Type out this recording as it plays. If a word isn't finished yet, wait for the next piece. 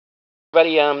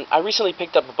Buddy, I recently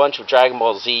picked up a bunch of Dragon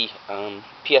Ball Z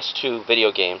PS2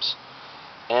 video games,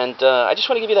 and I just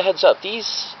want to give you the heads up.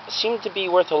 These seem to be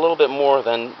worth a little bit more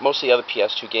than most of the other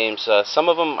PS2 games. Some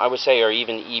of them, I would say, are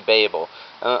even eBayable.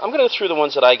 I'm going to go through the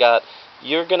ones that I got.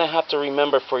 You're going to have to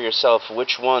remember for yourself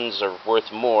which ones are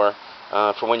worth more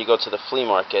for when you go to the flea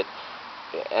market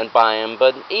and buy them.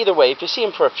 But either way, if you see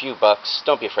them for a few bucks,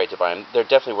 don't be afraid to buy them. They're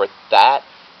definitely worth that.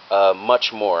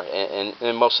 Much more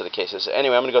in most of the cases.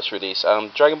 Anyway, I'm going to go through these.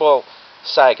 Dragon Ball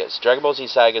Sagas, Dragon Ball Z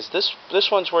Sagas. This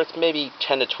one's worth maybe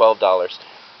 $10 to $12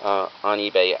 on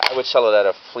eBay. I would sell it at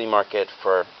a flea market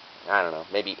for, I don't know,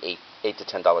 maybe $8 to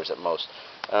 $10 at most.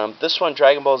 This one,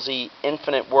 Dragon Ball Z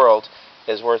Infinite World,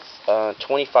 is worth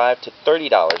 $25 to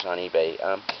 $30 on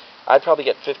eBay. I'd probably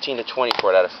get 15 to 20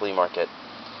 for it at a flea market.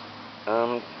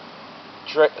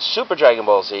 Super Dragon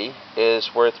Ball Z is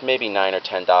worth maybe $9 or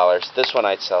 $10. This one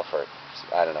I'd sell for,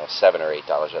 I don't know, $7 or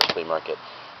 $8 at the flea market.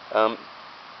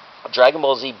 Dragon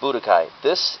Ball Z Budokai.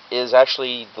 This is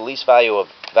actually the least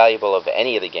valuable of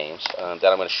any of the games that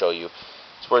I'm going to show you.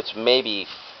 It's worth maybe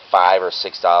 $5 or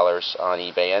 $6 on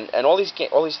eBay, and all these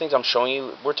things I'm showing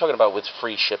you, we're talking about with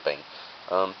free shipping.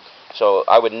 So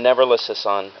I would never list this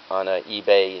on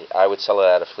eBay. I would sell it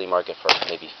at a flea market for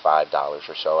maybe $5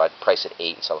 or so. I'd price it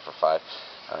 $8 and sell it for $5.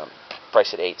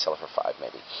 Price it $8, sell it for $5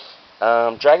 maybe.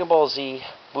 Dragon Ball Z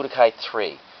Budokai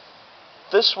 3.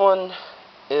 This one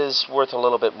is worth a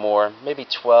little bit more, maybe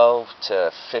 $12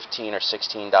 to $15 or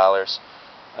 $16.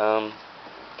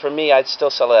 For me, I'd still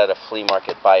sell it at a flea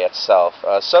market by itself.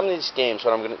 Some of these games,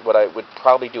 what I would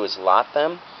probably do is lot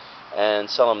them and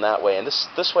sell them that way. And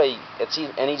this way, it's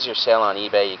an easier sale on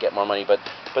eBay. You get more money. But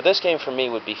this game for me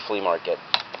would be flea market,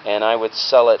 and I would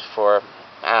sell it for,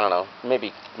 I don't know,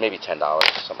 maybe $10,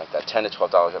 something like that, $10 to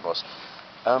 $12 at most.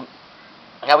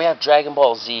 Now we have Dragon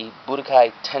Ball Z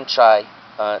Budokai Tenkaichi.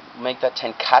 Make that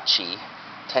Tenkaichi.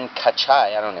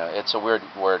 I don't know. It's a weird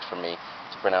word for me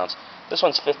to pronounce. This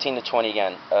one's 15 to 20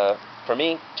 again. For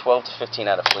me, 12 to 15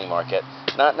 at a flea market.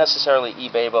 Not necessarily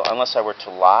eBayable unless I were to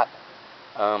lot.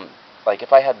 Like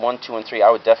if I had 1, 2, and 3, I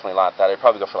would definitely lot that. I'd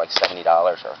probably go for like $70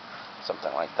 or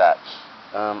something like that.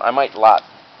 I might lot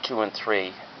 2 and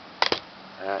 3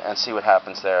 and see what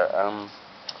happens there.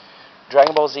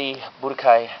 Dragon Ball Z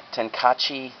Budokai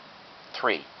Tenkaichi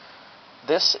 3.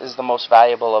 This is the most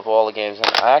valuable of all the games, and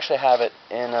I actually have it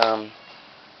in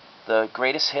the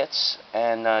greatest hits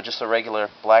and just the regular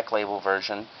black label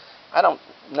version. I don't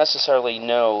necessarily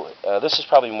know. This is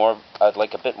probably more,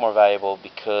 like a bit more valuable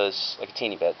because, like a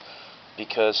teeny bit,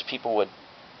 because people would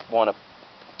want to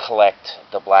collect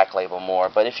the black label more.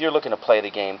 But if you're looking to play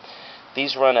the game,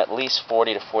 these run at least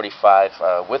 40 to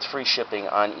 45 with free shipping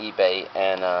on eBay,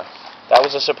 and that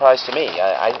was a surprise to me.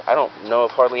 I don't know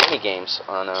of hardly any games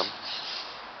on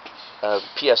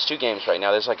PS2 games right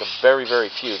now. There's like a very, very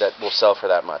few that will sell for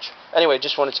that much. Anyway,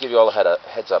 just wanted to give you all a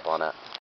heads up on that.